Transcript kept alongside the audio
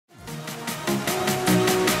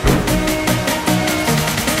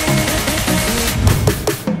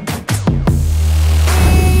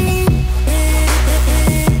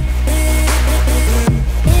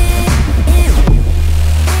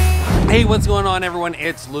what's going on, everyone?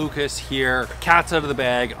 It's Lucas here. Cat's out of the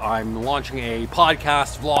bag. I'm launching a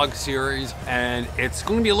podcast vlog series, and it's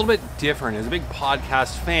going to be a little bit different. As a big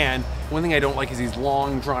podcast fan, one thing I don't like is these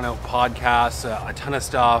long, drawn-out podcasts, a ton of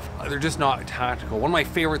stuff. They're just not tactical. One of my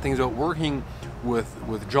favorite things about working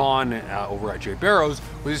with John over at Jake was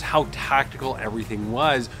just how tactical everything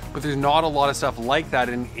was, but there's not a lot of stuff like that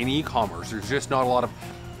in e-commerce. There's just not a lot of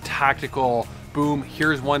tactical, boom,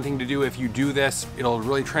 here's one thing to do. If you do this, it'll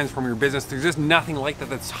really transform your business. There's just nothing like that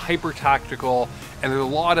that's hyper tactical, and there's a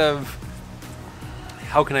lot of,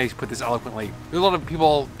 how can I put this eloquently? There's a lot of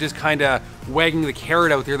people just kind of wagging the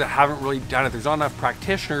carrot out there that haven't really done it. There's not enough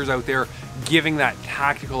practitioners out there giving that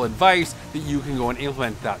tactical advice that you can go and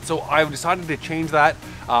implement that. So I've decided to change that.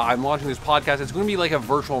 I'm launching this podcast. It's going to be like a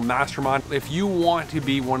virtual mastermind. If you want to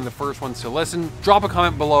be one of the first ones to listen, drop a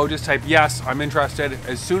comment below. Just type, yes, I'm interested.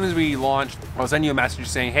 As soon as we launch, I'll send you a message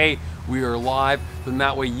saying, hey, we are live. Then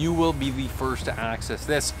that way you will be the first to access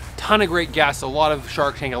this. Ton of great guests, a lot of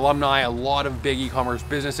Shark Tank alumni, a lot of big e-commerce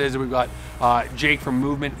businesses. We've got Jake from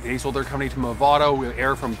Movement. They sold their company to Movado. We have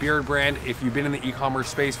Eric from Beardbrand. If you've been in the e-commerce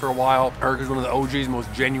space for a while, Eric is one of the OGs,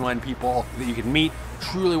 most genuine people that you can meet.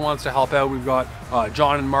 Truly wants to help out. We've got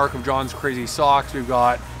John and Mark of John's Crazy Socks. We've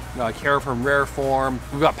got Kara from Rare Form.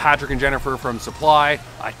 We've got Patrick and Jennifer from Supply.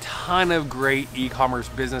 A ton of great e-commerce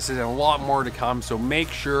businesses and a lot more to come. So make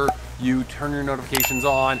sure you turn your notifications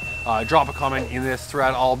on. Drop a comment in this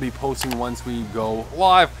thread. I'll be posting once we go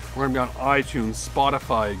live. We're gonna be on iTunes,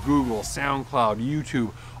 Spotify, Google, SoundCloud,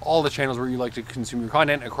 YouTube, all the channels where you like to consume your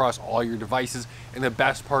content across all your devices. And the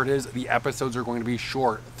best part is the episodes are going to be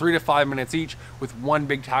short, 3 to 5 minutes each, with one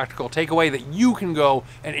big tactical takeaway that you can go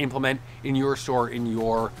and implement in your store, in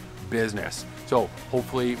your business. So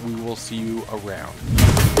hopefully we will see you around.